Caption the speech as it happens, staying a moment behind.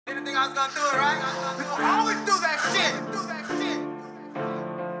I was gonna do it, right? We gonna always do that shit.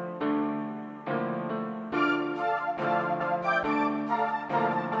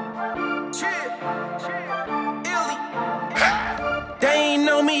 They ain't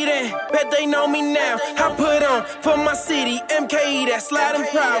know me then, bet they know me now. I put on for my city, MKE, that sliding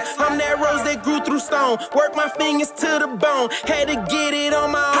proud. I'm that rose that grew through stone, work my fingers to the bone. Had to get it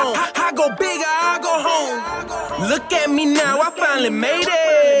on my own. I go bigger, I go home. Look at me now, I finally made it.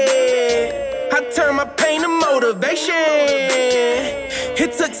 I turned my pain to motivation.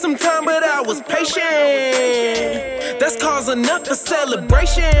 It took some time, but I was patient. That's cause enough for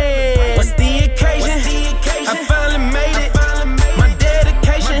celebration. What's the occasion? I finally made it.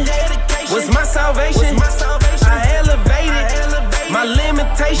 Was my salvation. I elevated my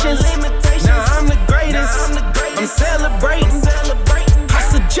limitations. Now I'm the greatest. I'm celebrating. I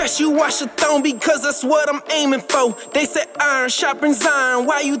suggest you watch the throne because that's what I'm aiming for. They said iron sharpens iron.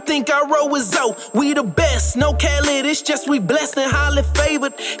 Why you think I roll with Zo? We the best, no Khaled, it's just we blessed and highly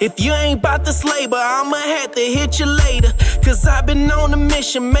favored. If you ain't about this labor, I'ma have to hit you later. Cause I've been on a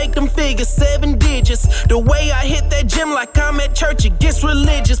mission, make them figures 7 digits. The way I hit that gym like I'm at church, it gets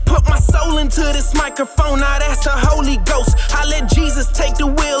religious. Put my soul into this microphone, now that's the Holy Ghost. I let Jesus take the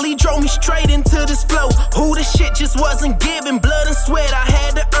wheel, he drove me straight into this flow. Who the shit just wasn't giving, blood and sweat, I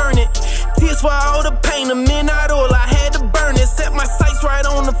had to earn it. Tears for all the pain, a midnight oil, I had to burn it. Set my sights right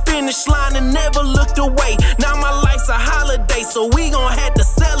on the finish line and never looked away. Now my life's a holiday, so we gon' have to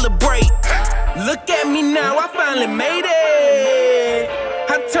celebrate. Look at me now, I finally made it.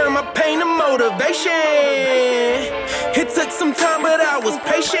 I turned my pain to motivation. It took some time, but I was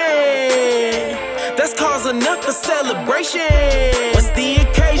patient. That's cause enough for celebration. What's the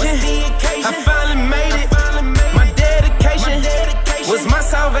occasion? I finally made it. My dedication was my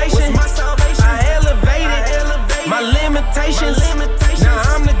salvation. I elevated my limitations. Now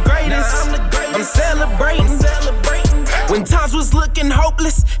I'm the greatest. I'm celebrating. When times was looking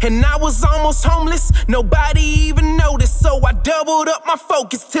hopeless and I was almost homeless, nobody even noticed. So I doubled up my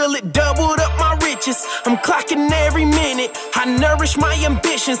focus till it doubled up my riches. I'm clocking every minute. I nourish my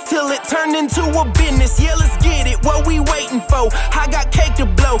ambitions till it turned into a business. Yeah, let's get it. What we waiting for? I got cake to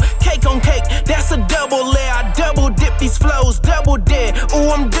blow, cake on cake. That's a double layer. I double dip these flows, double dead.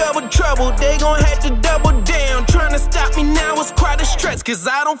 Ooh, I'm double trouble. They gon' have to double down. Trying to stop me now is quite a stretch, cause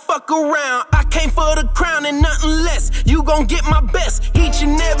I don't fuck around. I came for the crown and nothing less. You gon' get my best each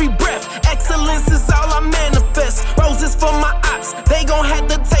and every breath. Excellence is all I manifest. Roses for my ops, they gon' have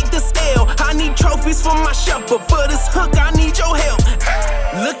to take this L. I need trophies for my shelf, but for this hook I need your help.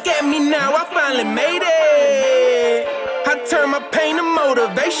 Look at me now, I finally made it. I turned my pain to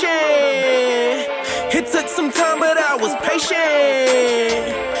motivation. It took some time, but I was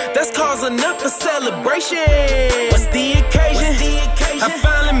patient. That's cause enough for celebration. What's the occasion? I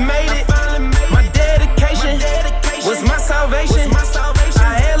finally made it. My dedication was my salvation.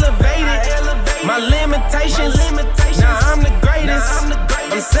 I elevated my limitations. Now I'm the greatest.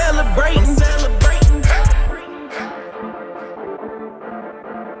 I'm celebrating.